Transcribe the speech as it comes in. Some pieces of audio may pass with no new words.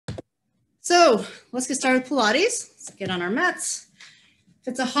So let's get started with Pilates. Let's get on our mats. If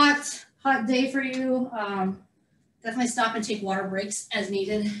it's a hot day for you, definitely stop and take water breaks as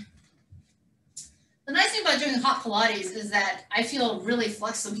needed. The nice thing about doing hot Pilates is that I feel really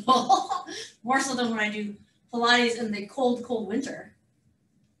flexible, more so than when I do Pilates in the cold winter.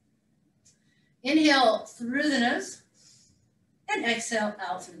 Inhale through the nose and exhale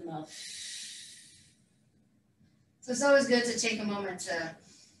out through the mouth. So it's always good to take a moment to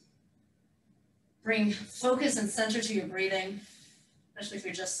bring focus and center to your breathing, especially if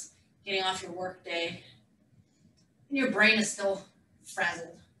you're just getting off your work day and your brain is still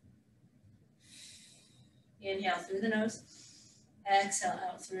frazzled. Inhale through the nose, exhale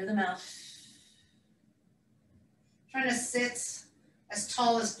out through the mouth. Trying to sit as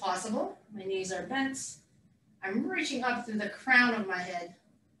tall as possible. My knees are bent. I'm reaching up through the crown of my head.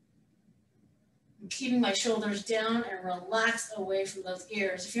 I'm keeping my shoulders down and relaxed away from those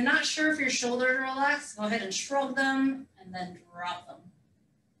ears. If you're not sure if your shoulders are relaxed, go ahead and shrug them and then drop them.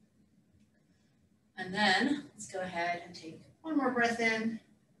 And then let's go ahead and take one more breath in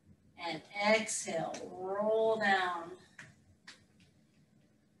and exhale, roll down.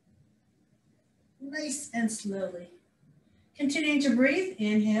 Nice and slowly. Continuing to breathe,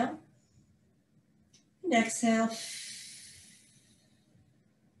 inhale and exhale.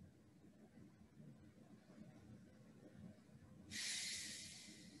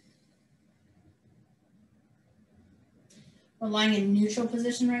 We're lying in neutral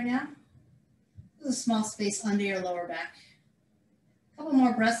position right now. There's a small space under your lower back. A couple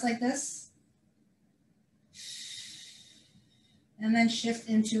more breaths like this. And then shift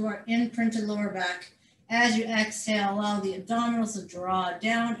into our imprinted lower back. As you exhale, allow the abdominals to draw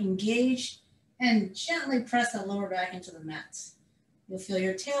down, engage, and gently press that lower back into the mat. You'll feel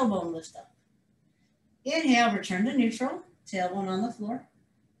your tailbone lift up. Inhale, return to neutral, tailbone on the floor.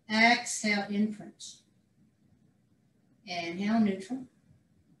 Exhale, imprint. Inhale, neutral.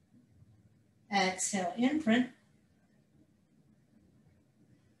 Exhale, imprint.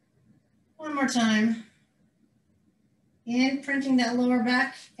 One more time. Imprinting that lower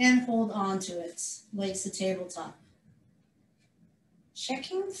back and hold on to it. Legs to tabletop.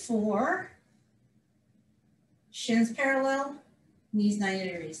 Checking for shins parallel, knees 90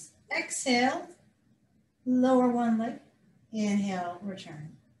 degrees. Exhale, lower one leg. Inhale,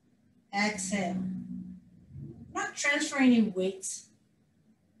 return. Exhale. Not transferring any weight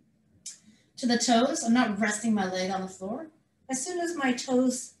to the toes. I'm not resting my leg on the floor. As soon as my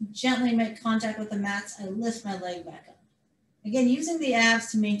toes gently make contact with the mats, I lift my leg back up. Again, using the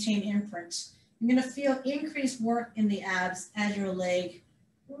abs to maintain imprint. You're going to feel increased work in the abs as your leg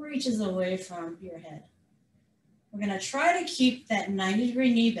reaches away from your head. We're going to try to keep that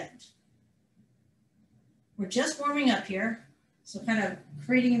 90-degree knee bend. We're just warming up here, so kind of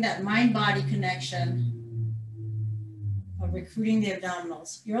creating that mind-body connection of recruiting the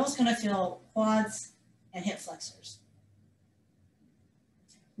abdominals. You're also going to feel quads and hip flexors.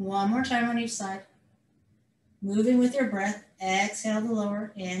 One more time on each side. Moving with your breath, exhale to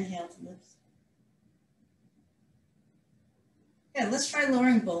lower, inhale to lift. Yeah, let's try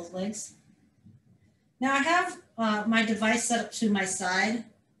lowering both legs. Now I have my device set up to my side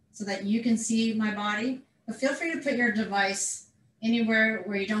so that you can see my body, but feel free to put your device anywhere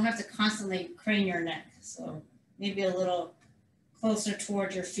where you don't have to constantly crane your neck. So maybe a little closer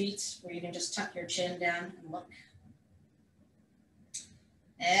towards your feet where you can just tuck your chin down and look.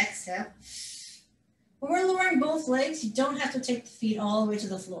 Exhale. When we're lowering both legs, you don't have to take the feet all the way to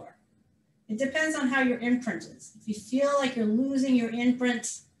the floor. It depends on how your imprint is. If you feel like you're losing your imprint,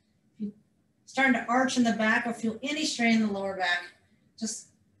 if you're starting to arch in the back or feel any strain in the lower back, just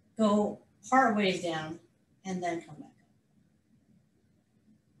go part way down and then come back up.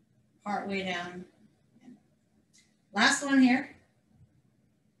 Part way down. Last one here.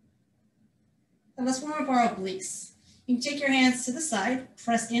 And let's warm up our obliques. You can take your hands to the side,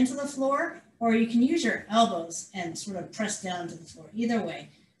 press into the floor, or you can use your elbows and sort of press down to the floor. Either way,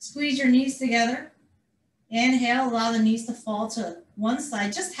 squeeze your knees together. Inhale, allow the knees to fall to one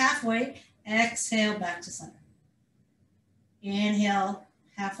side, just halfway. Exhale, back to center. Inhale,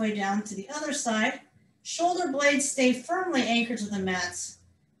 halfway down to the other side. Shoulder blades stay firmly anchored to the mats,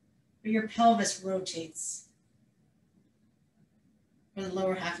 but your pelvis rotates, or the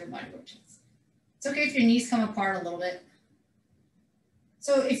lower half of your body rotates. It's okay if your knees come apart a little bit.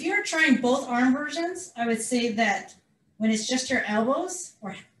 So if you're trying both arm versions, I would say that when it's just your elbows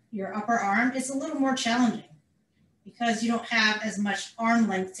or your upper arm, it's a little more challenging because you don't have as much arm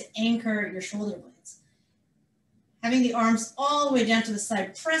length to anchor your shoulder blades. Having the arms all the way down to the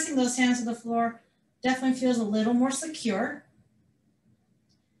side, pressing those hands to the floor, definitely feels a little more secure.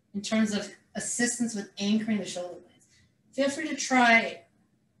 in terms of assistance with anchoring the shoulder blades. Feel free to try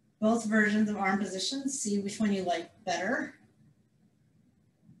both versions of arm positions, see which one you like better.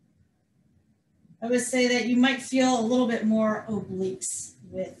 I would say that you might feel a little bit more obliques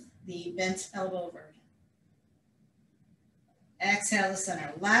with the bent elbow version. Exhale to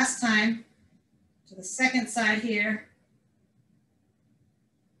center. Last time to the second side here.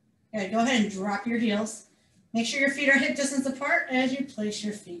 Okay, go ahead and drop your heels. Make sure your feet are hip distance apart as you place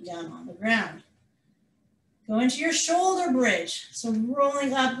your feet down on the ground. Go into your shoulder bridge. So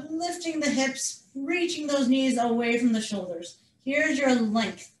rolling up, lifting the hips, reaching those knees away from the shoulders. Here's your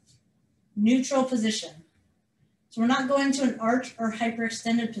length, neutral position. So we're not going to an arch or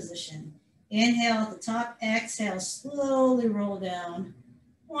hyperextended position. Inhale at the top, exhale, slowly roll down,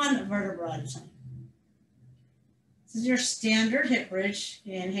 one vertebra at a time. This is your standard hip bridge.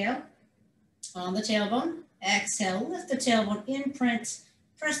 Inhale on the tailbone. Exhale, lift the tailbone, imprint,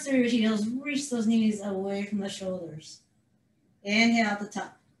 press through your heels, reach those knees away from the shoulders. Inhale at the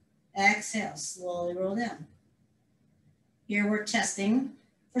top. Exhale, slowly roll down. Here we're testing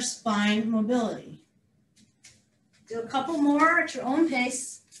for spine mobility. Do a couple more at your own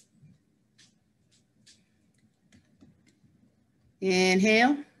pace.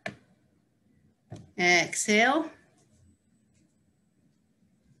 Inhale, exhale.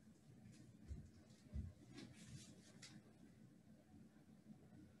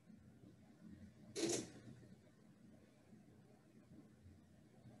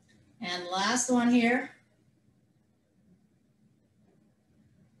 And last one here.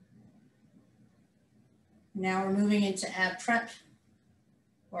 Now we're moving into ab prep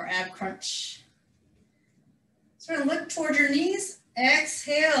or ab crunch. So we're going to look toward your knees.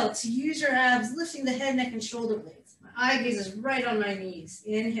 Exhale to use your abs, lifting the head, neck, and shoulder blades. My eye gaze is right on my knees.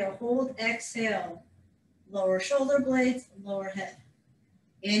 Inhale, hold, exhale. Lower shoulder blades, lower head.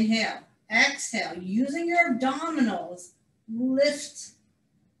 Inhale, exhale. Using your abdominals, lift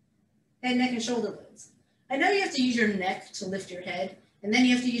head, neck, and shoulder blades. I know you have to use your neck to lift your head, and then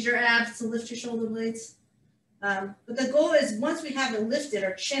you have to use your abs to lift your shoulder blades. But the goal is once we have it lifted,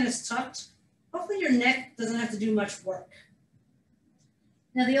 our chin is tucked, hopefully your neck doesn't have to do much work.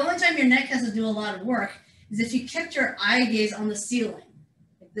 Now, the only time your neck has to do a lot of work is if you kept your eye gaze on the ceiling,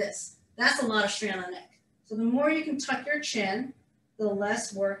 like this. That's a lot of strain on the neck. So the more you can tuck your chin, the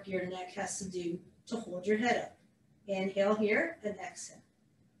less work your neck has to do to hold your head up. Inhale here and exhale.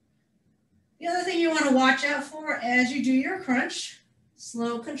 The other thing you want to watch out for as you do your crunch,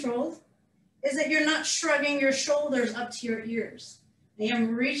 slow, controlled, is that you're not shrugging your shoulders up to your ears. I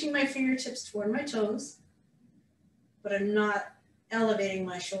am reaching my fingertips toward my toes, but I'm not elevating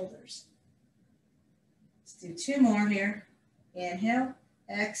my shoulders. Let's do two more here. Inhale,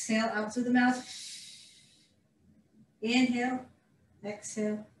 exhale out through the mouth. Inhale,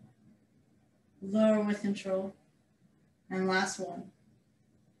 exhale, lower with control. And last one.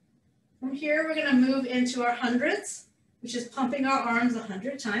 From here, we're going to move into our hundreds, which is pumping our arms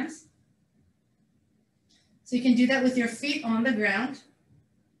 100 times. So you can do that with your feet on the ground,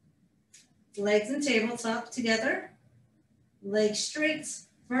 legs and tabletop together, legs straight,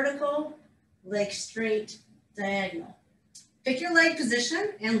 vertical, legs straight, diagonal. Pick your leg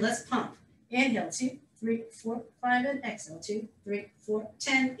position and let's pump. Inhale, 2, 3, 4, 5, and exhale, 2, 3, 4,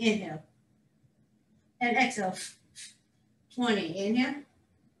 10, inhale. And exhale, 20, inhale.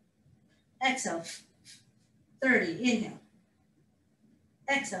 Exhale, 30, inhale.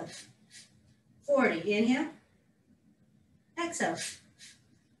 Exhale, 40, inhale. Exhale,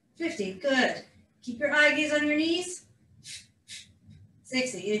 50, good. Keep your eye gaze on your knees.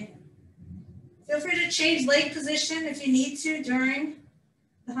 60, inhale. Feel free to change leg position if you need to during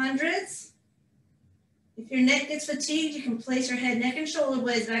the hundreds. If your neck gets fatigued, you can place your head, neck, and shoulder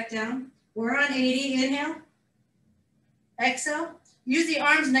blades back down. We're on 80, inhale. Exhale. Use the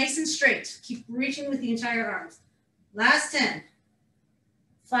arms nice and straight. Keep reaching with the entire arms. Last 10.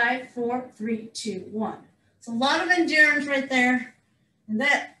 5, 4, 3, 2, 1. It's a lot of endurance right there. And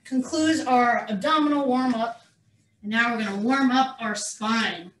that concludes our abdominal warm-up. And now we're going to warm up our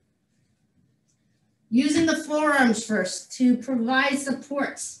spine. Using the forearms first to provide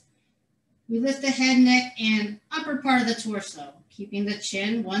supports. We lift the head, neck, and upper part of the torso, keeping the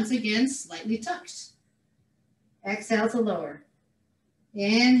chin once again slightly tucked. Exhale to lower.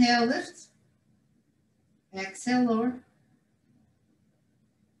 Inhale, lift. Exhale, lower.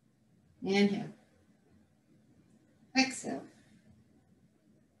 Inhale. Exhale.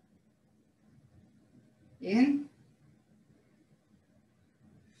 In.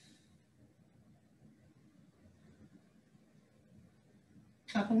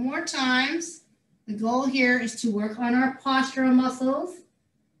 Couple more times. The goal here is to work on our postural muscles.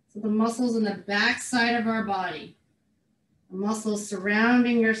 So the muscles in the back side of our body, the muscles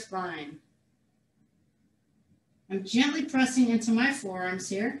surrounding your spine. I'm gently pressing into my forearms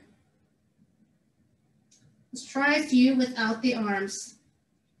here. Let's try a few without the arms.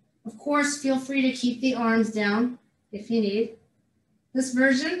 Of course, feel free to keep the arms down if you need. This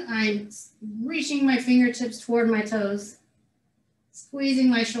version, I'm reaching my fingertips toward my toes, squeezing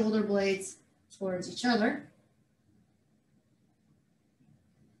my shoulder blades towards each other.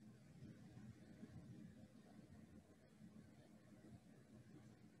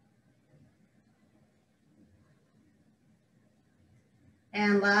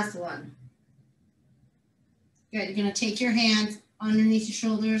 And last one. Good, you're gonna take your hands underneath your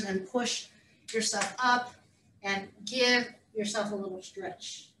shoulders and push yourself up and give yourself a little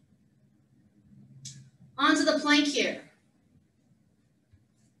stretch. Onto the plank here.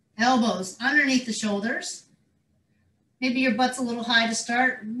 Elbows underneath the shoulders. Maybe your butt's a little high to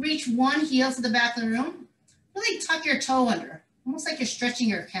start. Reach one heel to the back of the room. Really tuck your toe under, almost like you're stretching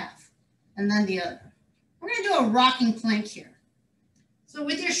your calf. And then the other. We're gonna do a rocking plank here. So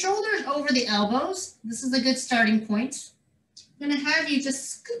with your shoulders over the elbows, this is a good starting point. I'm gonna have you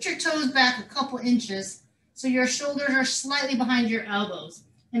just scoot your toes back a couple inches so your shoulders are slightly behind your elbows.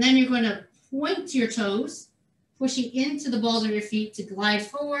 And then you're gonna point your toes, pushing into the balls of your feet to glide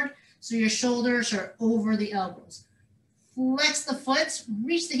forward so your shoulders are over the elbows. Flex the foot,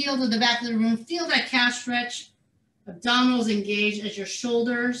 reach the heel to the back of the room, feel that calf stretch, abdominals engage as your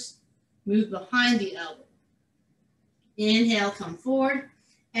shoulders move behind the elbow. Inhale, come forward.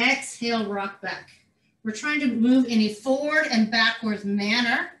 Exhale, rock back. We're trying to move in a forward and backwards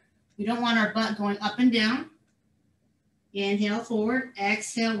manner. We don't want our butt going up and down. Inhale, forward.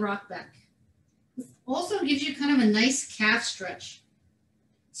 Exhale, rock back. This also gives you kind of a nice calf stretch.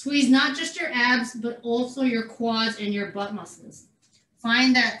 Squeeze not just your abs, but also your quads and your butt muscles.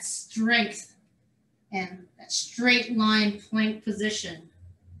 Find that strength and that straight line plank position.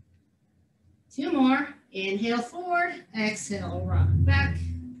 Two more. Inhale forward, exhale, rock back.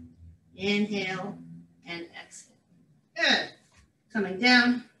 Inhale and exhale. Good. Coming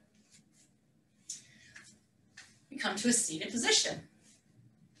down. We come to a seated position.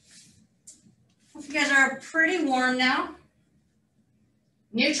 Hope you guys are pretty warm now.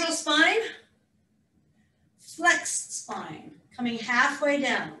 Neutral spine, flexed spine, coming halfway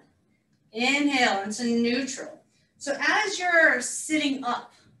down. Inhale into neutral. So as you're sitting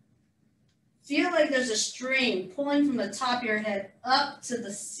up, feel like there's a stream pulling from the top of your head up to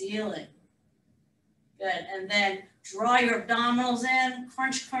the ceiling. Good, and then draw your abdominals in,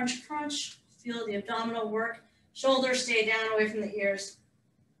 crunch, crunch, crunch. Feel the abdominal work. Shoulders stay down away from the ears.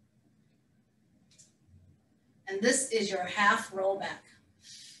 And this is your half roll back.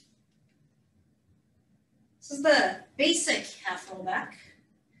 This is the basic half roll back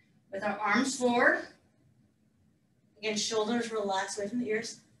with our arms forward. Again, shoulders relax away from the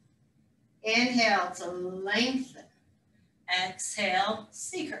ears. Inhale to lengthen. Exhale,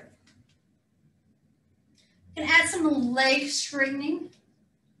 C curve. You can add some leg straightening.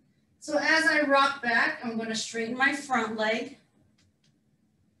 So as I rock back, I'm going to straighten my front leg.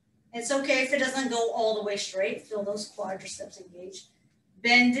 It's okay if it doesn't go all the way straight. Feel those quadriceps engaged.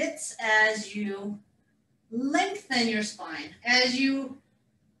 Bend it as you lengthen your spine. As you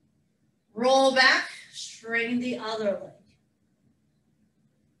roll back, straighten the other leg.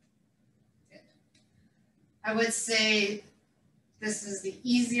 I would say this is the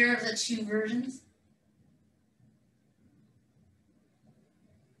easier of the two versions.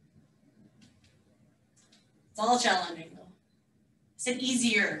 It's all challenging though. I said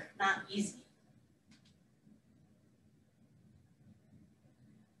easier, not easy.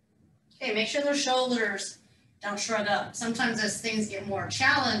 Okay, make sure those shoulders don't shrug up. Sometimes as things get more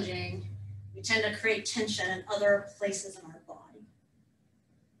challenging, we tend to create tension in other places in our body.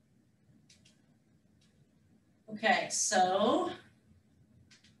 Okay, so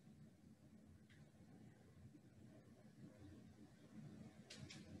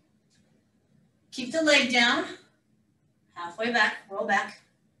keep the leg down, halfway back, roll back.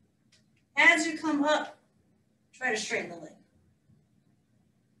 As you come up, try to straighten the leg.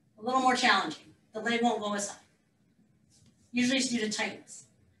 A little more challenging. The leg won't go as high. Usually it's due to tightness.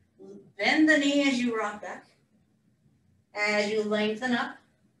 Bend the knee as you rock back. As you lengthen up,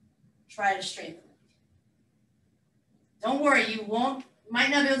 try to straighten the leg. Don't worry, you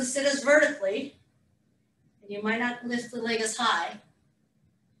might not be able to sit as vertically, and you might not lift the leg as high,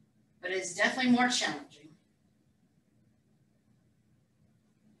 but it's definitely more challenging.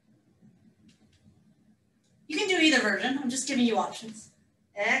 You can do either version. I'm just giving you options.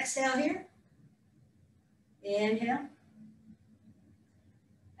 Exhale here. Inhale.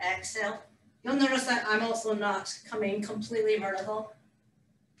 exhale. You'll notice that I'm also not coming completely vertical,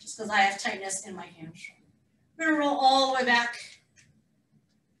 just because I have tightness in my hamstring. We're gonna roll all the way back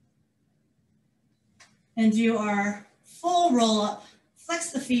and do our full roll up.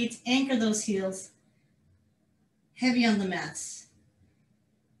 Flex the feet, anchor those heels, heavy on the mats.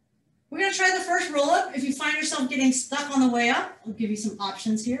 We're gonna try the first roll up. If you find yourself getting stuck on the way up, I'll give you some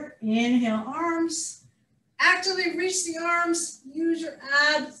options here. Inhale, arms. Actively reach the arms, use your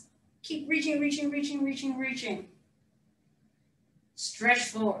abs. Keep reaching, reaching, reaching, reaching, reaching. Stretch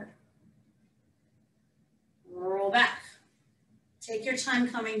forward. Roll back. Take your time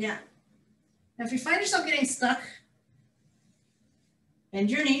coming down. Now, if you find yourself getting stuck,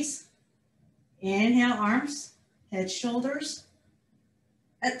 bend your knees. Inhale, arms, head, shoulders.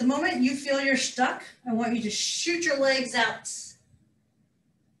 At the moment you feel you're stuck, I want you to shoot your legs out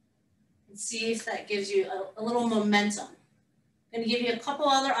and see if that gives you a little momentum. I'm going to give you a couple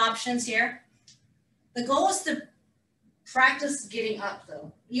other options here. The goal is to practice getting up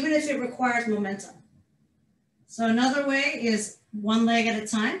though, even if it requires momentum. So another way is one leg at a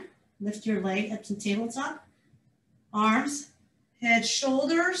time. Lift your leg up to tabletop. Arms, head,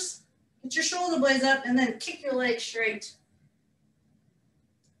 shoulders. Get your shoulder blades up and then kick your leg straight.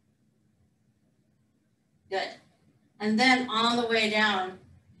 Good. And then on the way down,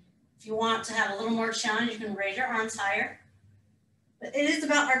 if you want to have a little more challenge, you can raise your arms higher. But it is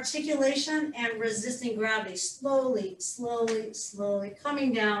about articulation and resisting gravity. Slowly, slowly, slowly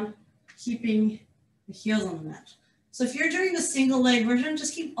coming down, keeping the heels on the mat. So if you're doing the single leg version,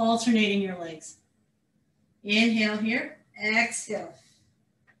 just keep alternating your legs. Inhale here, exhale.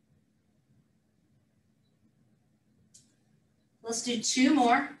 Let's do two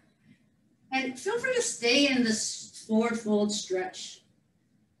more. And feel free to stay in this forward fold stretch.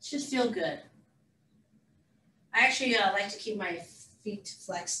 It should feel good. I actually like to keep my feet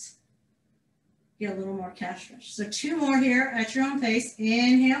flexed. Get a little more calf stretch. So two more here at your own pace.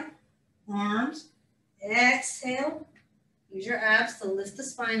 Inhale, arms, exhale. Use your abs to lift the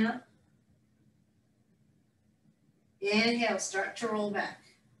spine up. Inhale, start to roll back.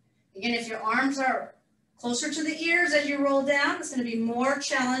 Again, if your arms are closer to the ears as you roll down, it's going to be more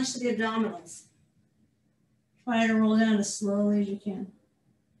challenge to the abdominals. Try to roll down as slowly as you can.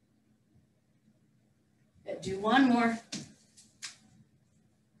 Good. Do one more.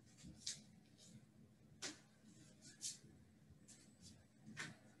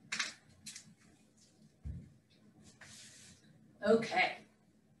 Okay.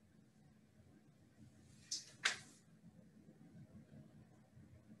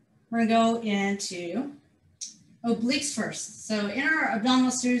 We're going to go into obliques first. So in our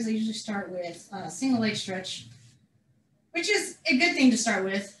abdominal series, I usually start with a single leg stretch, which is a good thing to start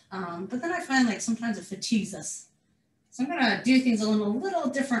with. But then I find like sometimes it fatigues us. So I'm going to do things in a little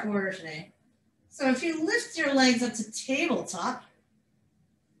different order today. So if you lift your legs up to tabletop,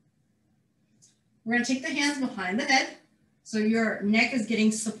 we're going to take the hands behind the head. So your neck is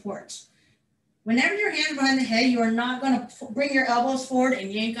getting support. Whenever your hands behind the head, you are not going to bring your elbows forward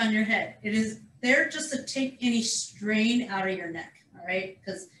and yank on your head. It is there just to take any strain out of your neck, all right?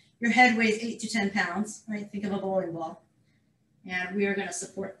 Because your head weighs 8 to 10 pounds, right? Think of a bowling ball. And we are going to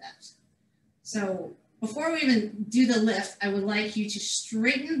support that. So before we even do the lift, I would like you to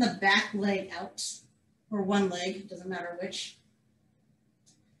straighten the back leg out, or one leg, doesn't matter which.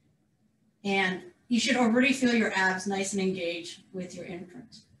 And you should already feel your abs nice and engaged with your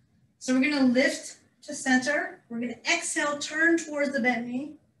imprint. So we're going to lift to center. We're going to exhale, turn towards the bent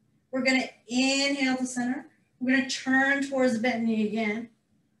knee. We're going to inhale to center. We're going to turn towards the bent knee again.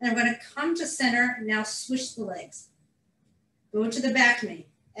 And we're going to come to center. Now switch the legs. Go to the back knee.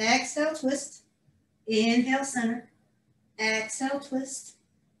 Exhale, twist. Inhale, center. Exhale, twist.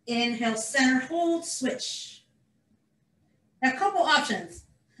 Inhale, center, hold, switch. Now a couple options.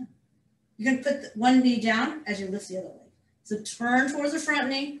 You can put one knee down as you lift the other leg. So turn towards the front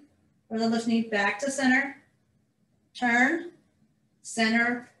knee, or the left knee back to center. Turn,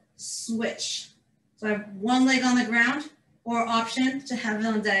 center, switch. So I have one leg on the ground, or option to have it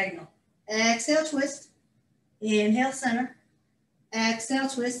on diagonal. Exhale, twist. Inhale, center. Exhale,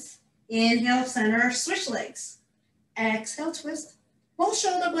 twist. Inhale, center, switch legs. Exhale, twist. Both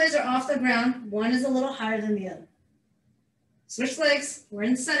shoulder blades are off the ground. One is a little higher than the other. Switch legs. We're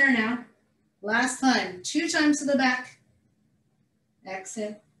in center now. Last time, 2 times to the back.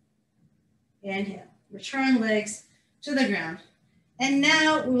 Exhale. Inhale. Return legs to the ground. And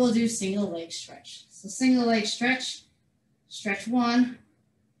now we will do single leg stretch. So single leg stretch, stretch one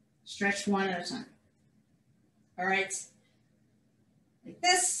at a time. All right. Like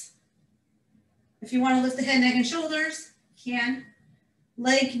this. If you want to lift the head, neck, and shoulders, you can.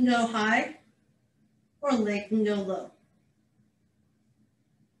 leg can go high or leg can go low.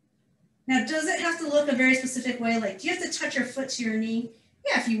 Now, does it have to look a very specific way? Like, do you have to touch your foot to your knee?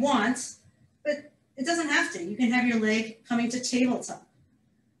 Yeah, if you want, but it doesn't have to. You can have your leg coming to tabletop.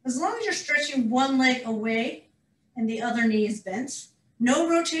 As long as you're stretching one leg away and the other knee is bent, no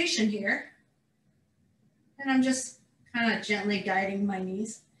rotation here. And I'm just kind of gently guiding my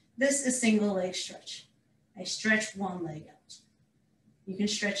knees. This is single leg stretch. I stretch one leg out. You can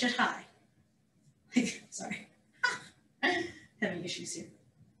stretch it high. Sorry, having issues here.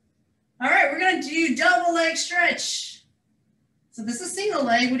 All right, we're gonna do double leg stretch. So this is single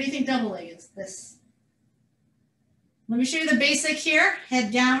leg. What do you think double leg is? This. Let me show you the basic here.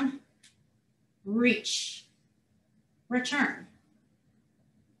 Head down, reach, return.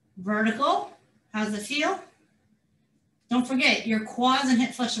 Vertical, how's it feel? Don't forget, your quads and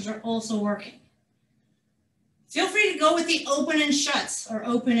hip flexors are also working. Feel free to go with the open and shuts or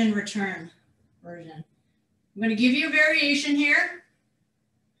open and return version. I'm gonna give you a variation here.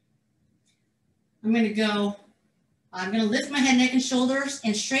 I'm gonna lift my head, neck, and shoulders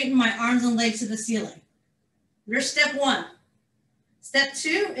and straighten my arms and legs to the ceiling. There's step one. Step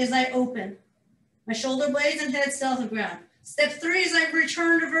two is I open. My shoulder blades and head stay off the ground. Step three is I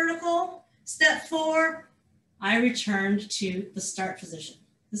return to vertical. Step four, I returned to the start position.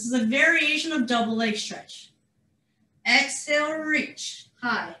 This is a variation of double leg stretch. Exhale, reach,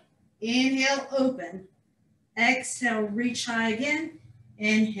 high. Inhale, open. Exhale, reach high again.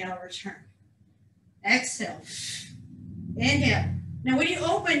 Inhale, return. Exhale, inhale. Now when you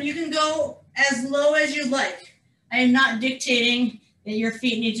open, you can go as low as you like. I am not dictating that your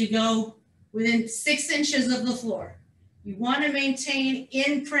feet need to go within 6 inches of the floor. You want to maintain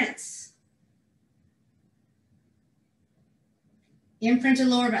imprints. Imprinted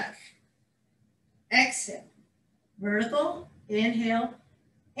lower back. Exhale, vertical, inhale.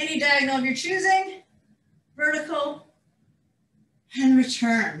 Any diagonal of your choosing, vertical, and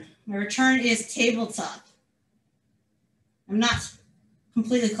return. My return is tabletop. I'm not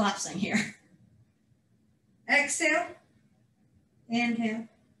completely collapsing here. Exhale, inhale,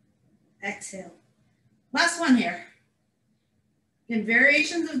 exhale. Last one here. In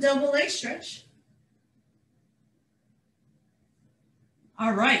variations of double leg stretch.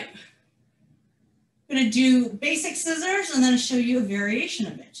 All right. I'm gonna do basic scissors and then show you a variation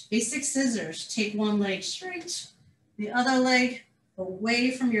of it. Basic scissors, take one leg straight, the other leg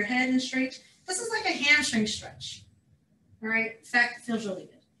away from your head and straight. This is like a hamstring stretch. All right, in fact, it feels really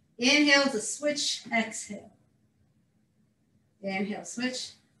good. Inhale to switch, exhale. Inhale,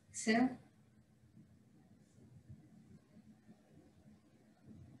 switch, exhale.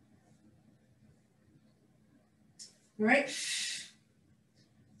 All right,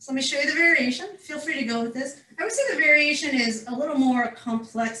 so let me show you the variation. Feel free to go with this. I would say the variation is a little more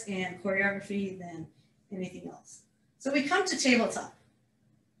complex in choreography than anything else. So we come to tabletop.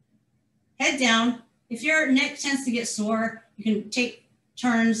 Head down. If your neck tends to get sore, you can take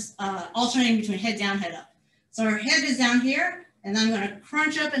turns alternating between head down, head up. So our head is down here, and then I'm going to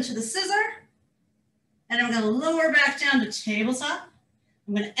crunch up into the scissor, and I'm going to lower back down to tabletop.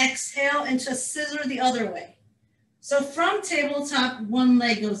 I'm going to exhale into scissor the other way. So from tabletop, one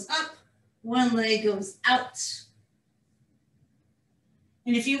leg goes up, one leg goes out.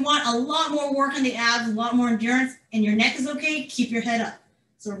 And if you want a lot more work on the abs, a lot more endurance, and your neck is okay, keep your head up.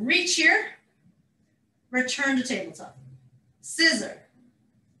 So reach here, return to tabletop. Scissor,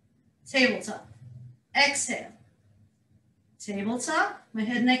 tabletop, exhale. Tabletop, my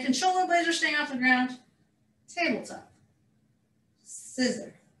head, neck, and shoulder blades are staying off the ground. Tabletop,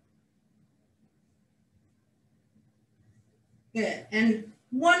 scissor. Good, and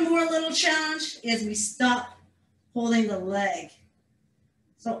one more little challenge is we stop holding the leg.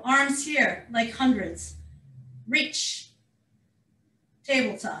 So arms here, like hundreds. Reach,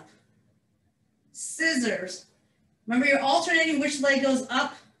 tabletop, scissors. Remember, you're alternating which leg goes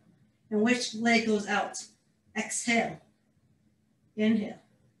up and which leg goes out. Exhale, inhale,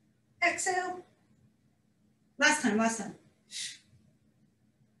 exhale. Last time.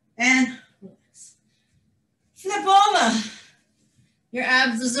 And relax. Flip over. Your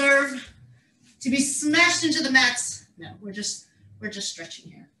abs deserve to be smashed into the mats. No, we're just stretching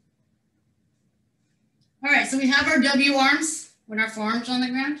here. All right, so we have our W arms with our forearms on the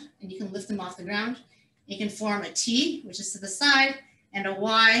ground, and you can lift them off the ground. You can form a T, which is to the side, and a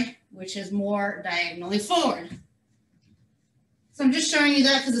Y, which is more diagonally forward. So I'm just showing you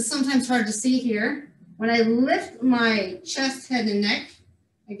that because it's sometimes hard to see here. When I lift my chest, head, and neck,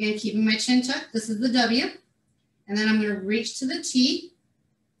 again, keeping my chin tucked, this is the W. And then I'm going to reach to the T.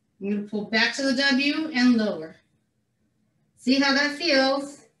 I'm going to pull back to the W and lower. See how that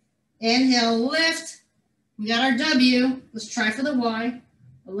feels? Inhale, lift. We got our W. Let's try for the Y.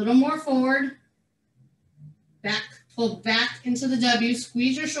 A little more forward. Back, pull back into the W.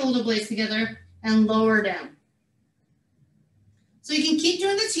 Squeeze your shoulder blades together and lower down. So you can keep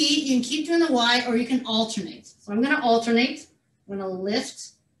doing the T, you can keep doing the Y, or you can alternate. So I'm going to alternate. I'm going to lift,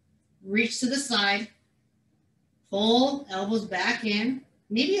 reach to the side, pull elbows back in,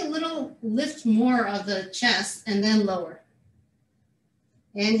 maybe a little lift more of the chest, and then lower.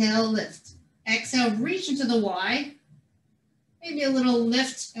 Inhale, lift. Exhale, reach into the Y. Maybe a little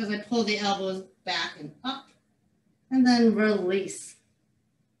lift as I pull the elbows back and up, and then release.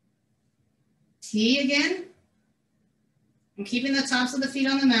 T again. I'm keeping the tops of the feet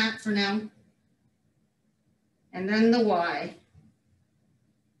on the mat for now. And then the Y.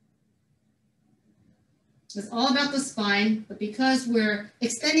 It's all about the spine, but because we're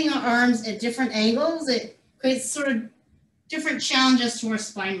extending our arms at different angles, it creates sort of different challenges to our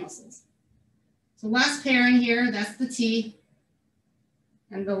spine muscles. So last pairing here, that's the T,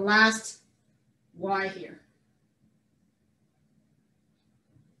 and the last Y here.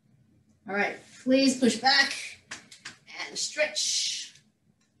 All right, please push back and stretch.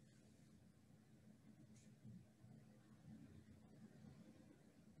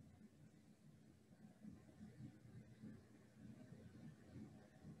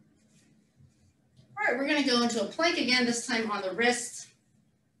 All right, we're going to go into a plank again, this time on the wrist.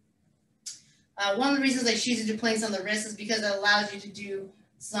 One of the reasons I choose to do planks on the wrist is because it allows you to do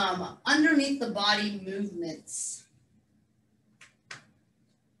some underneath the body movements.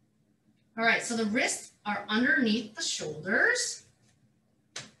 All right, so the wrists are underneath the shoulders.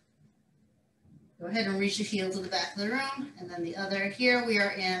 Go ahead and reach your heel to the back of the room, and then the other here, we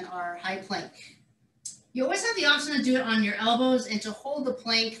are in our high plank. You always have the option to do it on your elbows and to hold the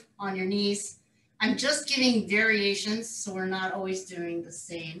plank on your knees. I'm just giving variations, so we're not always doing the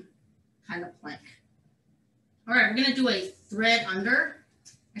same kind of plank. All right, we're gonna do a thread under.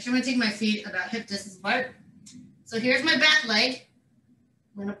 Actually, I'm gonna take my feet about hip distance apart. So here's my back leg.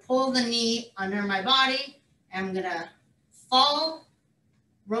 I'm gonna pull the knee under my body, and I'm gonna fall,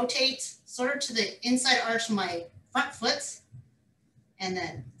 rotate sort of to the inside arch of my front foot, and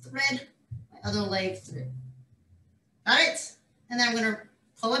then thread my other leg through. Got it? And then I'm gonna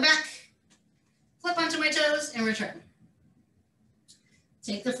pull it back, flip onto my toes, and return.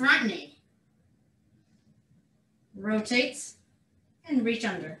 Take the front knee, rotate, and reach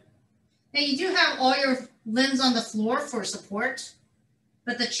under. Now you do have all your limbs on the floor for support,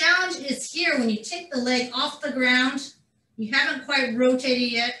 but the challenge is here when you take the leg off the ground, you haven't quite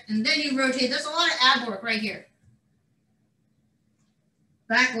rotated yet, and then you rotate. There's a lot of ab work right here.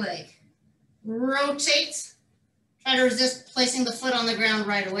 Back leg, rotate, try to resist placing the foot on the ground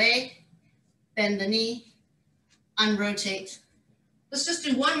right away. Bend the knee, unrotate. Let's just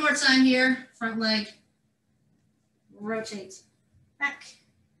do one more time here. Front leg, rotate, back,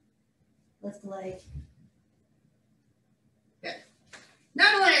 lift the leg. Good.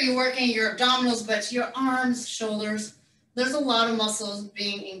 Not only are you working your abdominals, but your arms, shoulders. There's a lot of muscles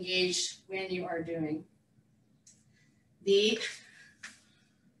being engaged when you are doing the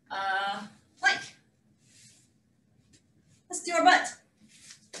plank. Let's do our butt.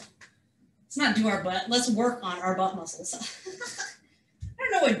 Let's not do our butt. Let's work on our butt muscles. I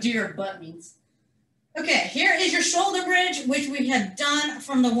don't know what do your butt means. Okay, here is your shoulder bridge, which we had done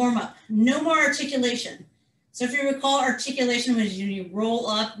from the warm-up. No more articulation. So if you recall, articulation was you roll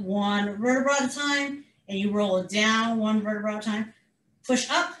up one vertebra at a time, and you roll it down one vertebra at a time. Push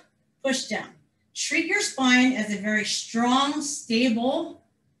up, push down. Treat your spine as a very strong, stable,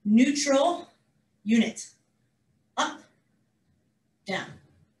 neutral unit. Up, down.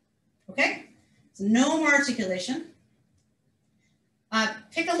 Okay, so no more articulation.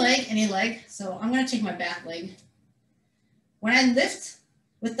 Pick a leg, any leg. So I'm going to take my back leg. When I lift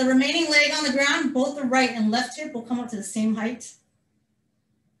with the remaining leg on the ground, both the right and left hip will come up to the same height.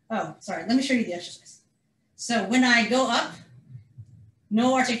 Oh, sorry, let me show you the exercise. So when I go up,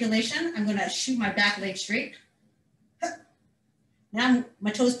 no articulation, I'm going to shoot my back leg straight. Now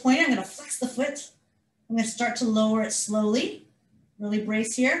my toes pointed, I'm going to flex the foot. I'm going to start to lower it slowly. Really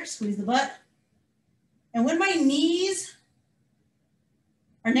brace here, squeeze the butt. And when my knees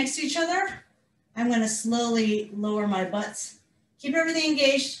are next to each other, I'm going to slowly lower my butt. Keep everything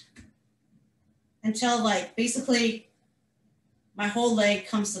engaged until like basically my whole leg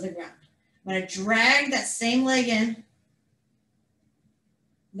comes to the ground. I'm going to drag that same leg in,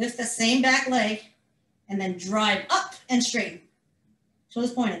 lift the same back leg, and then drive up and straighten.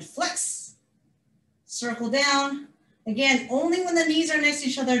 Toes pointed, flex, circle down. Again, only when the knees are next to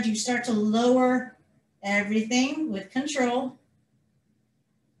each other do you start to lower Everything with control.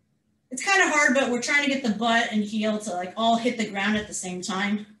 It's kind of hard, but we're trying to get the butt and heel to like all hit the ground at the same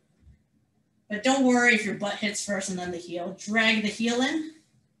time. But don't worry if your butt hits first and then the heel. Drag the heel in.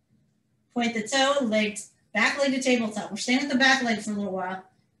 Point the toe, legs, back leg to tabletop. We're staying with the back leg for a little while.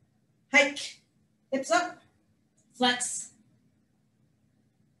 Hike, hips up, flex,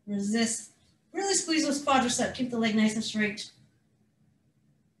 resist. Really squeeze those quadriceps. Keep the leg nice and straight.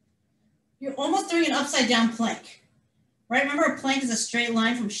 You're almost doing an upside down plank, right? Remember, a plank is a straight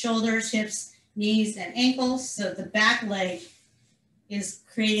line from shoulders, hips, knees, and ankles. So the back leg is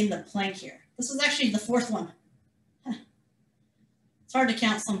creating the plank here. This was actually the fourth one. It's hard to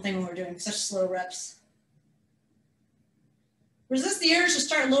count something when we're doing such slow reps. Resist the urge to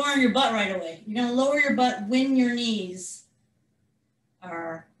start lowering your butt right away. You're gonna lower your butt when your knees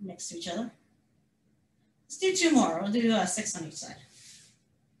are next to each other. Let's do 2 more. We'll do 6 on each side.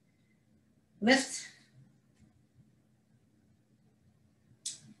 Lift.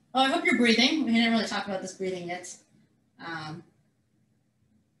 Oh, I hope you're breathing. We didn't really talk about this breathing yet.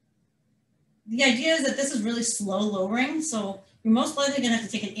 The idea is that this is really slow lowering. So you're most likely going to have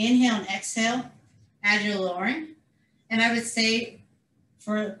to take an inhale and exhale as you're lowering. And I would say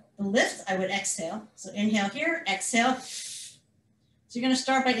for the lift, I would exhale. So inhale here, exhale. So you're going to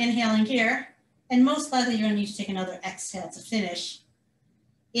start by inhaling here. And most likely you're going to need to take another exhale to finish.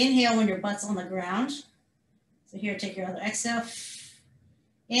 Inhale when your butt's on the ground. So here, take your other exhale.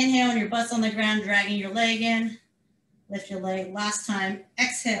 Inhale when your butt's on the ground, dragging your leg in. Lift your leg. Last time,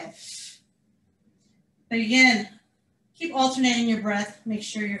 exhale. But again, keep alternating your breath. Make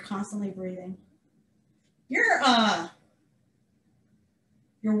sure you're constantly breathing. Your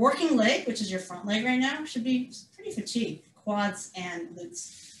working leg, which is your front leg right now, should be pretty fatigued. Quads and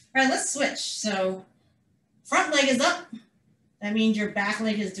glutes. All right, let's switch. So front leg is up. That means your back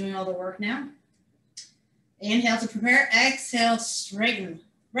leg is doing all the work now. Inhale to prepare. Exhale, straighten.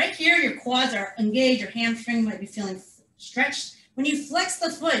 Right here, your quads are engaged. Your hamstring might be feeling stretched. When you flex the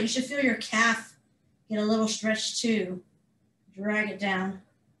foot, you should feel your calf get a little stretched too. Drag it down.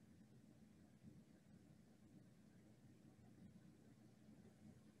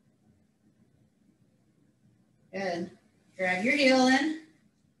 Good. Drag your heel in.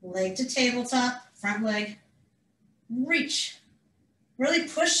 Leg to tabletop. Front leg. Reach. Really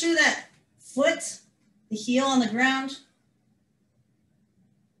push through that foot, the heel on the ground.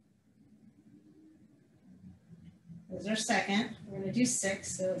 Those are second. We're going to do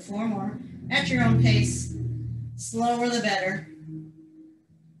 6, so 4 more. At your own pace. Slower the better.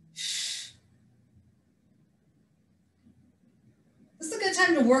 This is a good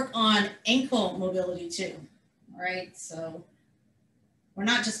time to work on ankle mobility too. All right, so we're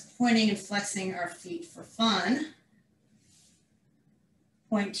not just pointing and flexing our feet for fun.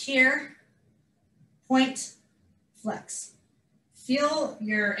 Point here, point, flex. Feel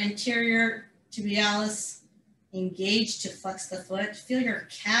your anterior tibialis engage to flex the foot. Feel your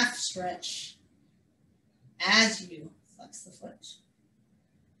calf stretch as you flex the foot.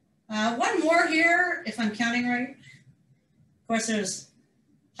 One more here, if I'm counting right. Of course, there's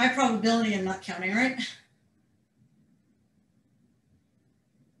high probability I'm not counting right.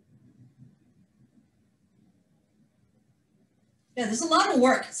 Yeah, there's a lot of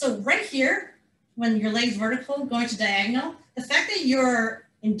work. So right here, when your leg's vertical, going to diagonal, the fact that your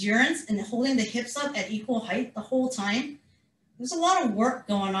endurance and holding the hips up at equal height the whole time, there's a lot of work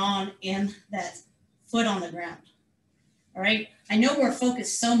going on in that foot on the ground. All right, I know we're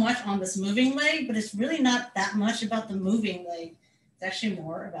focused so much on this moving leg, but it's really not that much about the moving leg. It's actually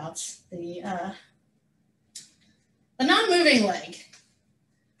more about the non-moving leg.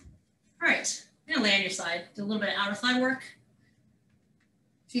 All right, I'm gonna lay on your side, do a little bit of outer thigh work.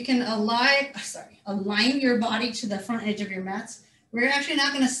 If you can align your body to the front edge of your mats, we're actually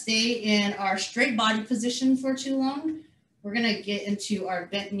not gonna stay in our straight body position for too long. We're gonna get into our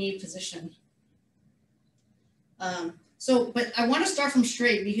bent knee position. But I wanna start from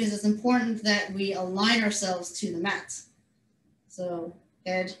straight because it's important that we align ourselves to the mat. So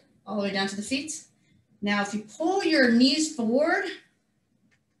head all the way down to the feet. Now, if you pull your knees forward,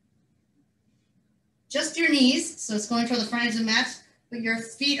 just your knees, so it's going toward the front edge of the mat, but your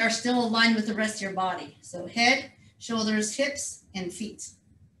feet are still aligned with the rest of your body. So head, shoulders, hips, and feet.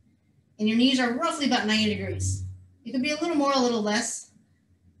 And your knees are roughly about 90 degrees. It could be a little more, a little less.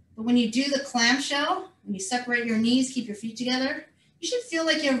 But when you do the clamshell, when you separate your knees, keep your feet together, you should feel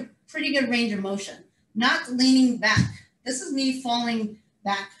like you have pretty good range of motion, not leaning back. This is me falling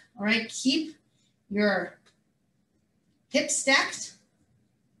back, all right? Keep your hips stacked,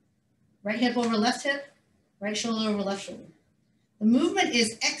 right hip over left hip, right shoulder over left shoulder. The movement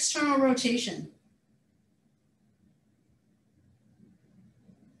is external rotation.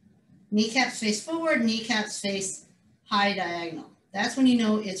 Kneecaps face forward, kneecaps face high diagonal. That's when you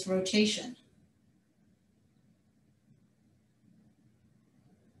know it's rotation.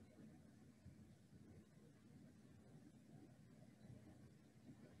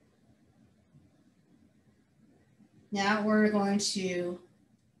 Now we're going to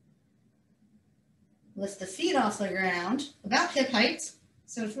lift the feet off the ground, about hip height,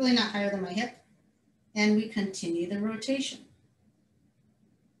 so it's really not higher than my hip, and we continue the rotation.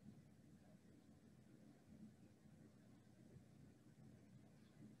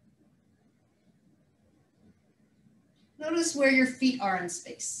 Notice where your feet are in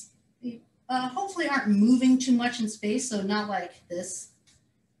space. They hopefully aren't moving too much in space, so not like this.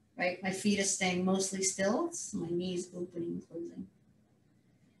 Right, my feet are staying mostly still. It's my knees opening and closing.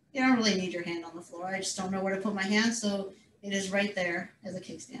 You don't really need your hand on the floor. I just don't know where to put my hand, so it is right there as a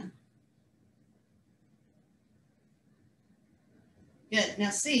kickstand. Good. Now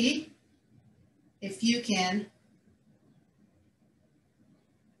see if you can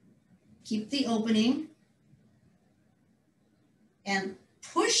keep the opening and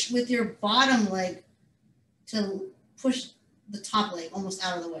push with your bottom leg to push the top leg almost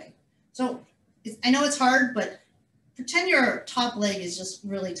out of the way. So I know it's hard, but pretend your top leg is just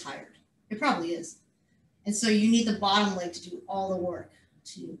really tired. It probably is. And so you need the bottom leg to do all the work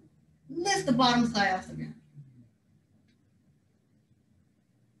to lift the bottom thigh off the ground.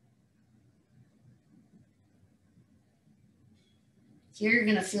 Here you're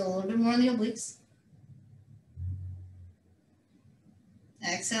gonna feel a little bit more in the obliques.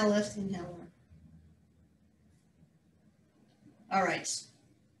 Exhale, lift, inhale, lower. All right,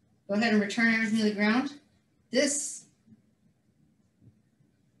 go ahead and return everything to the ground. This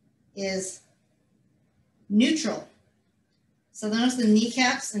is neutral. So notice the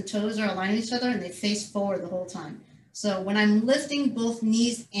kneecaps and toes are aligned with each other and they face forward the whole time. So when I'm lifting both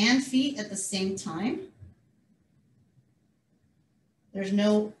knees and feet at the same time, there's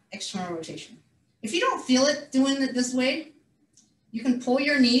no external rotation. If you don't feel it doing it this way, you can pull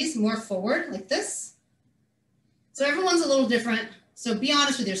your knees more forward like this. So everyone's a little different. So be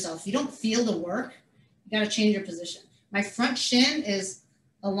honest with yourself. If you don't feel the work, you got to change your position. My front shin is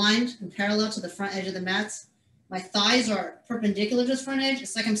aligned and parallel to the front edge of the mats. My thighs are perpendicular to the front edge.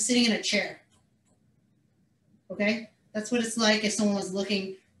 It's like I'm sitting in a chair. Okay? That's what it's like if someone was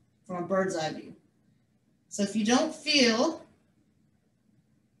looking from a bird's eye view. So if you don't feel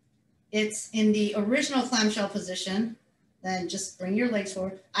it's in the original clamshell position, then just bring your legs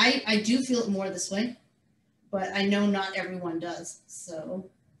forward. I do feel it more this way, but I know not everyone does. So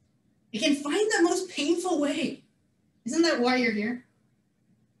you can find the most painful way. Isn't that why you're here?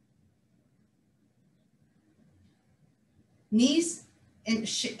 Knees and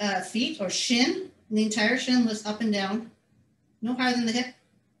feet or shin, the entire shin lifts up and down, no higher than the hip.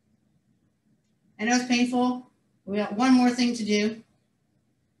 I know it's painful. We got one more thing to do.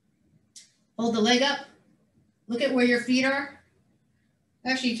 Hold the leg up. Look at where your feet are.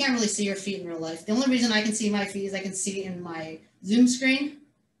 Actually, you can't really see your feet in real life. The only reason I can see my feet is I can see in my Zoom screen.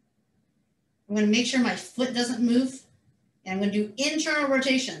 I'm going to make sure my foot doesn't move. And I'm going to do internal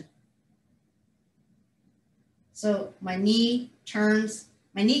rotation. So my knee turns,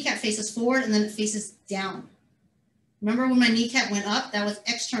 my kneecap faces forward and then it faces down. Remember when my kneecap went up? That was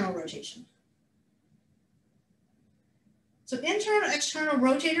external rotation. So internal and external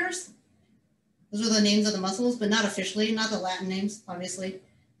rotators, those are the names of the muscles, but not officially, not the Latin names, obviously.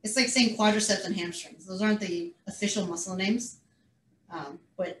 It's like saying quadriceps and hamstrings. Those aren't the official muscle names.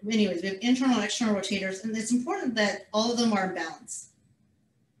 But anyways, we have internal and external rotators, and it's important that all of them are in balance.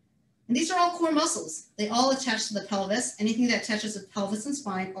 And these are all core muscles. They all attach to the pelvis. Anything that touches the pelvis and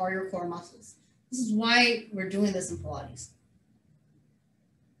spine are your core muscles. This is why we're doing this in Pilates.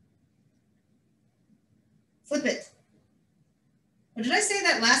 Flip it. Or did I say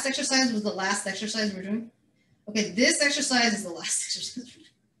that last exercise was the last exercise we're doing? Okay, this exercise is the last exercise we're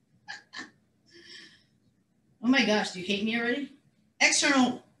doing. Oh my gosh, do you hate me already?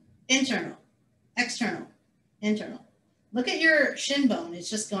 External, internal, external, internal. Look at your shin bone. It's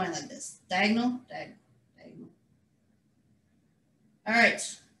just going like this. Diagonal, diagonal, diagonal. All right,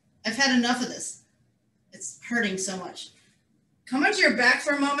 I've had enough of this. It's hurting so much. Come onto your back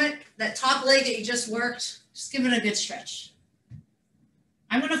for a moment. That top leg that you just worked, just give it a good stretch.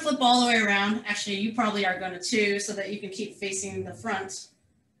 I'm going to flip all the way around. Actually, you probably are going to too, so that you can keep facing the front.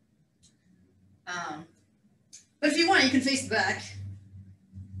 But if you want, you can face the back.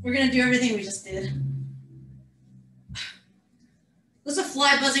 We're going to do everything we just did. There's a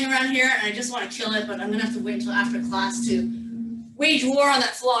fly buzzing around here, and I just want to kill it, but I'm going to have to wait until after class to wage war on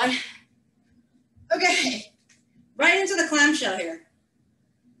that fly. Okay, right into the clamshell here.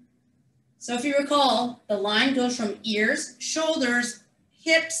 So if you recall, the line goes from ears, shoulders,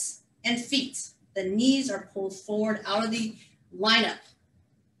 hips, and feet. The knees are pulled forward out of the lineup.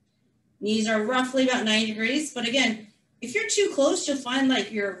 Knees are roughly about 90 degrees, but again, if you're too close, you'll find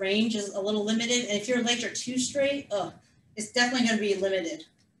like your range is a little limited, and if your legs are too straight, it's definitely going to be limited.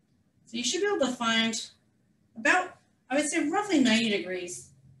 So you should be able to find about, I would say roughly 90 degrees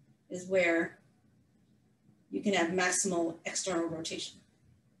is where you can have maximal external rotation.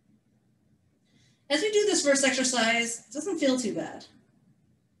 As we do this first exercise, it doesn't feel too bad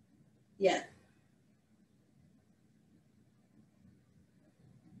yet.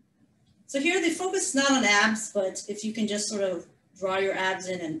 So here the focus is not on abs, but if you can just sort of draw your abs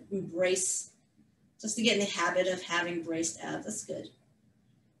in and embrace, just to get in the habit of having braced abs, that's good.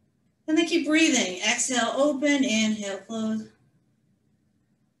 And then keep breathing. Exhale, open, inhale, close.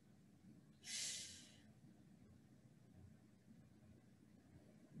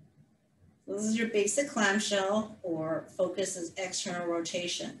 So this is your basic clamshell, or focus is external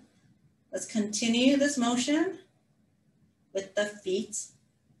rotation. Let's continue this motion with the feet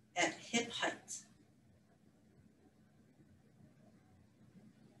at hip height.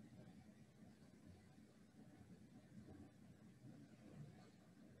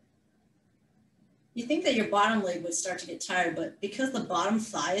 You think that your bottom leg would start to get tired, but because the bottom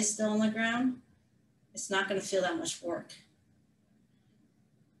thigh is still on the ground, it's not going to feel that much work.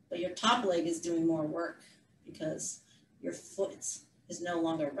 But your top leg is doing more work because your foot is no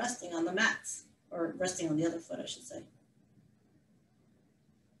longer resting on the mats, or resting on the other foot, I should say.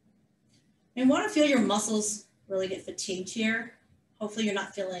 And you want to feel your muscles really get fatigued here. Hopefully you're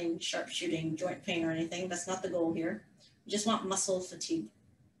not feeling sharpshooting joint pain or anything. That's not the goal here. You just want muscle fatigue.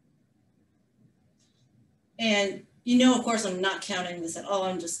 And you know, of course, I'm not counting this at all.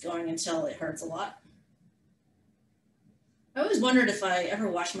 I'm just going until it hurts a lot. I always wondered if I ever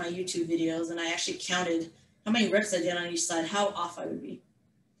watched my YouTube videos and I actually counted how many reps I did on each side, how off I would be.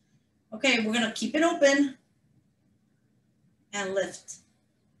 Okay, we're going to keep it open and lift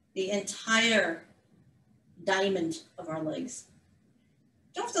the entire diamond of our legs.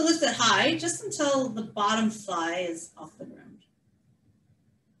 Don't have to lift it high, just until the bottom thigh is off the ground,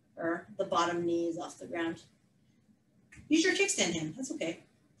 or the bottom knee is off the ground. Use your kickstand hand, that's okay.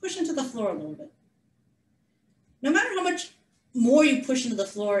 Push into the floor a little bit. No matter how much more you push into the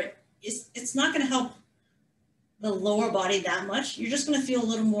floor, it's not going to help the lower body that much. You're just going to feel a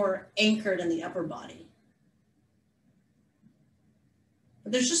little more anchored in the upper body.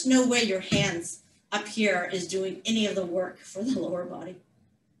 But there's just no way your hands up here is doing any of the work for the lower body.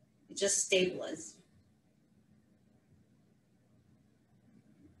 It just stabilizes.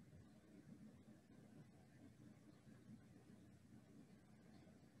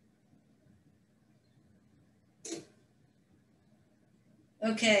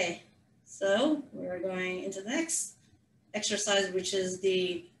 Okay, so we're going into the next exercise, which is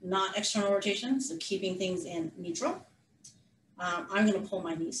the not external rotation, so keeping things in neutral. I'm going to pull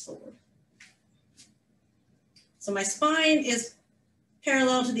my knees forward. So my spine is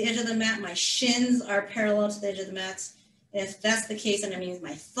parallel to the edge of the mat. My shins are parallel to the edge of the mat. If that's the case, then that means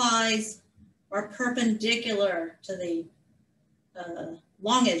my thighs are perpendicular to the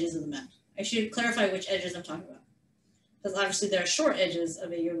long edges of the mat. I should clarify which edges I'm talking about, because obviously there are short edges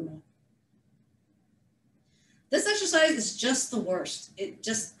of a yoga mat. This exercise is just the worst. It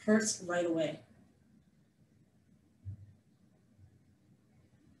just hurts right away.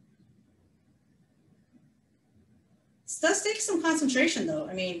 It does take some concentration though.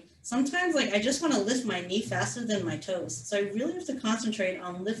 I mean, sometimes like I just want to lift my knee faster than my toes. So I really have to concentrate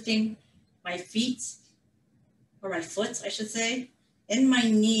on lifting my feet, or my foot, I should say, and my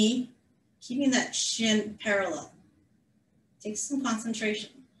knee, keeping that shin parallel. Takes some concentration.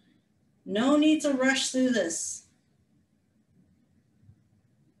 No need to rush through this.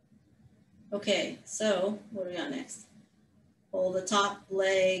 Okay, so what do we got next? Hold the top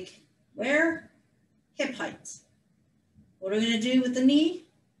leg where? Hip height. What are we going to do with the knee?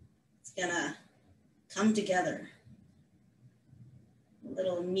 It's going to come together. A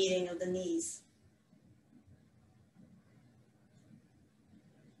little meeting of the knees.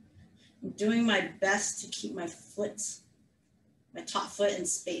 I'm doing my best to keep my foot, my top foot in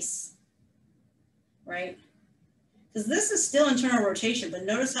space, right? Because this is still internal rotation, but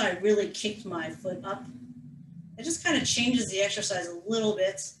notice how I really kicked my foot up. It just kind of changes the exercise a little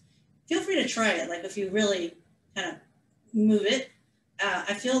bit. Feel free to try it, like if you really kind of move it.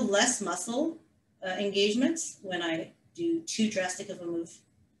 I feel less muscle engagement when I do too drastic of a move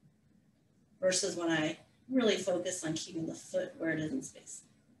versus when I really focus on keeping the foot where it is in space.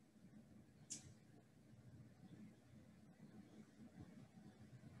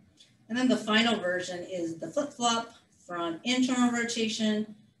 And then the final version is the flip-flop from internal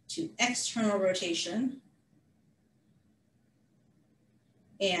rotation to external rotation.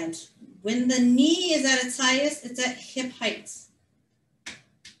 And when the knee is at its highest, it's at hip height.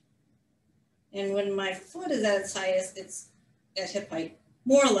 And when my foot is at its highest, it's at hip height,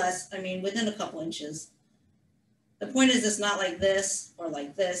 more or less, I mean, within a couple inches. The point is it's not like this or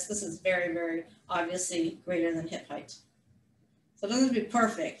like this. This is very, very obviously greater than hip height. So it doesn't have to be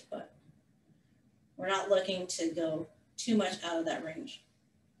perfect, but we're not looking to go too much out of that range.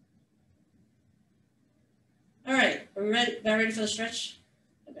 All right, are we ready? About ready for the stretch?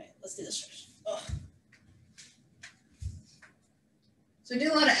 Okay, let's do the stretch. Oh. So we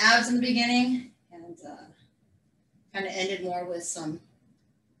did a lot of abs in the beginning and kind of ended more with some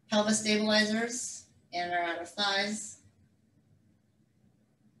pelvis stabilizers and our outer thighs.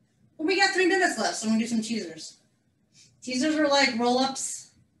 But we got 3 minutes left, so I'm gonna do some teasers. Teasers are like roll-ups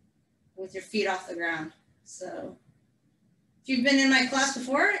with your feet off the ground. So if you've been in my class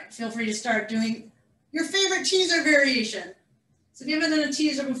before, feel free to start doing your favorite teaser variation. So if you haven't done a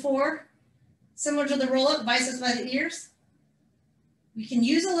teaser before, similar to the roll-up, biceps by the ears, we can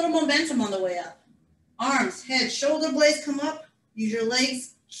use a little momentum on the way up. Arms, head, shoulder blades come up, use your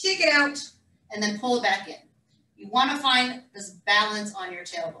legs, kick it out, and then pull it back in. You want to find this balance on your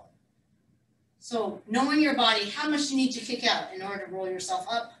tailbone. So knowing your body, how much you need to kick out in order to roll yourself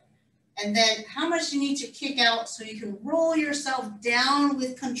up, and then how much you need to kick out so you can roll yourself down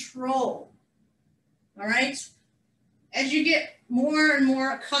with control. All right? As you get more and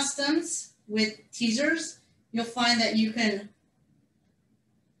more accustomed with teasers, you'll find that you can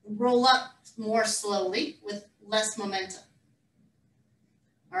roll up more slowly with less momentum.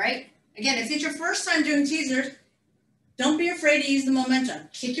 All right? Again, if it's your first time doing teasers, don't be afraid to use the momentum.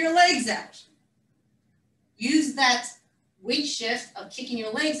 Kick your legs out. Use that weight shift of kicking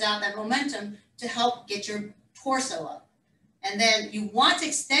your legs out, that momentum, to help get your torso up. And then you want to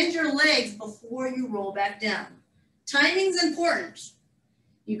extend your legs before you roll back down. Timing's important.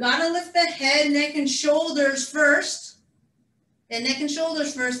 You gotta lift the head, neck, and shoulders first. Then neck and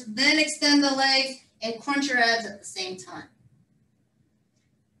shoulders first, then extend the legs and crunch your abs at the same time.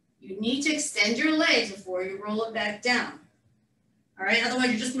 You need to extend your legs before you roll it back down. All right, otherwise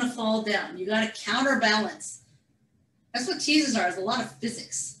you're just gonna fall down. You gotta counterbalance. That's what teasers are, is a lot of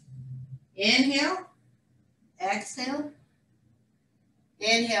physics. Inhale, exhale.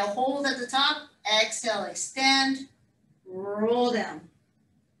 Inhale, hold at the top. Exhale, extend, roll down.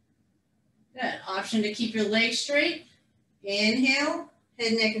 Good, option to keep your legs straight. Inhale,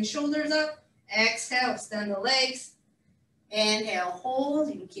 head, neck, and shoulders up. Exhale, extend the legs. Inhale, hold.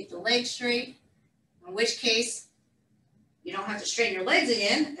 You can keep the legs straight, in which case you don't have to straighten your legs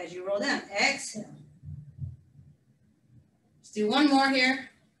again as you roll down. Exhale. Let's do one more here.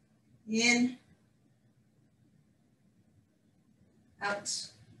 In, out,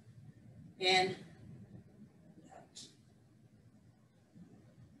 in, out.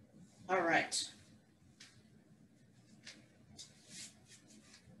 All right.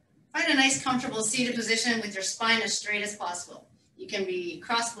 Find a nice, comfortable seated position with your spine as straight as possible. You can be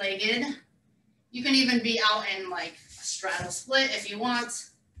cross-legged. You can even be out in like a straddle split if you want.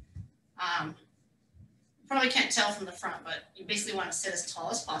 You probably can't tell from the front, but you basically want to sit as tall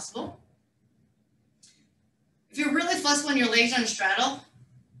as possible. If you're really flexible and your legs are in straddle,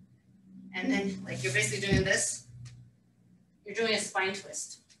 and then like you're basically doing this, you're doing a spine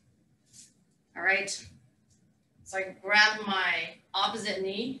twist. All right. So I grab my opposite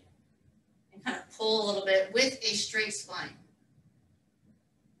knee and kind of pull a little bit with a straight spine.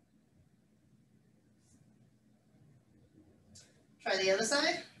 Try the other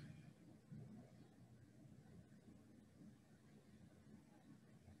side.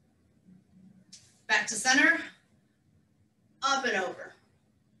 Back to center, up and over.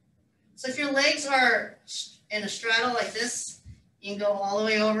 So if your legs are in a straddle like this, you can go all the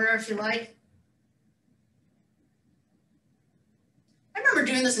way over if you like. I remember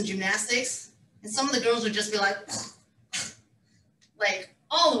doing this in gymnastics, and some of the girls would just be like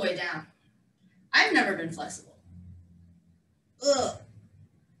all the way down. I've never been flexible. Ugh.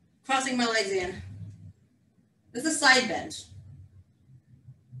 Crossing my legs in. This is a side bend.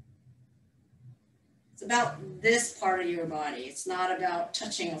 It's about this part of your body. It's not about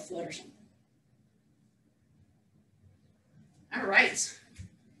touching a foot or something. All right.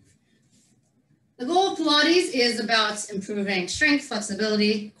 The goal of Pilates is about improving strength,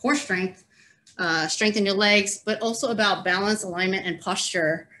 flexibility, core strength, strengthen your legs, but also about balance, alignment, and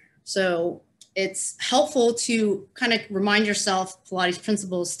posture. So it's helpful to kind of remind yourself Pilates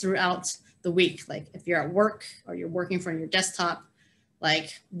principles throughout the week. Like if you're at work or you're working from your desktop,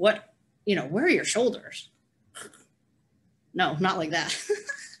 like what you know, where are your shoulders? No, not like that.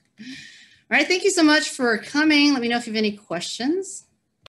 All right, thank you so much for coming. Let me know if you have any questions.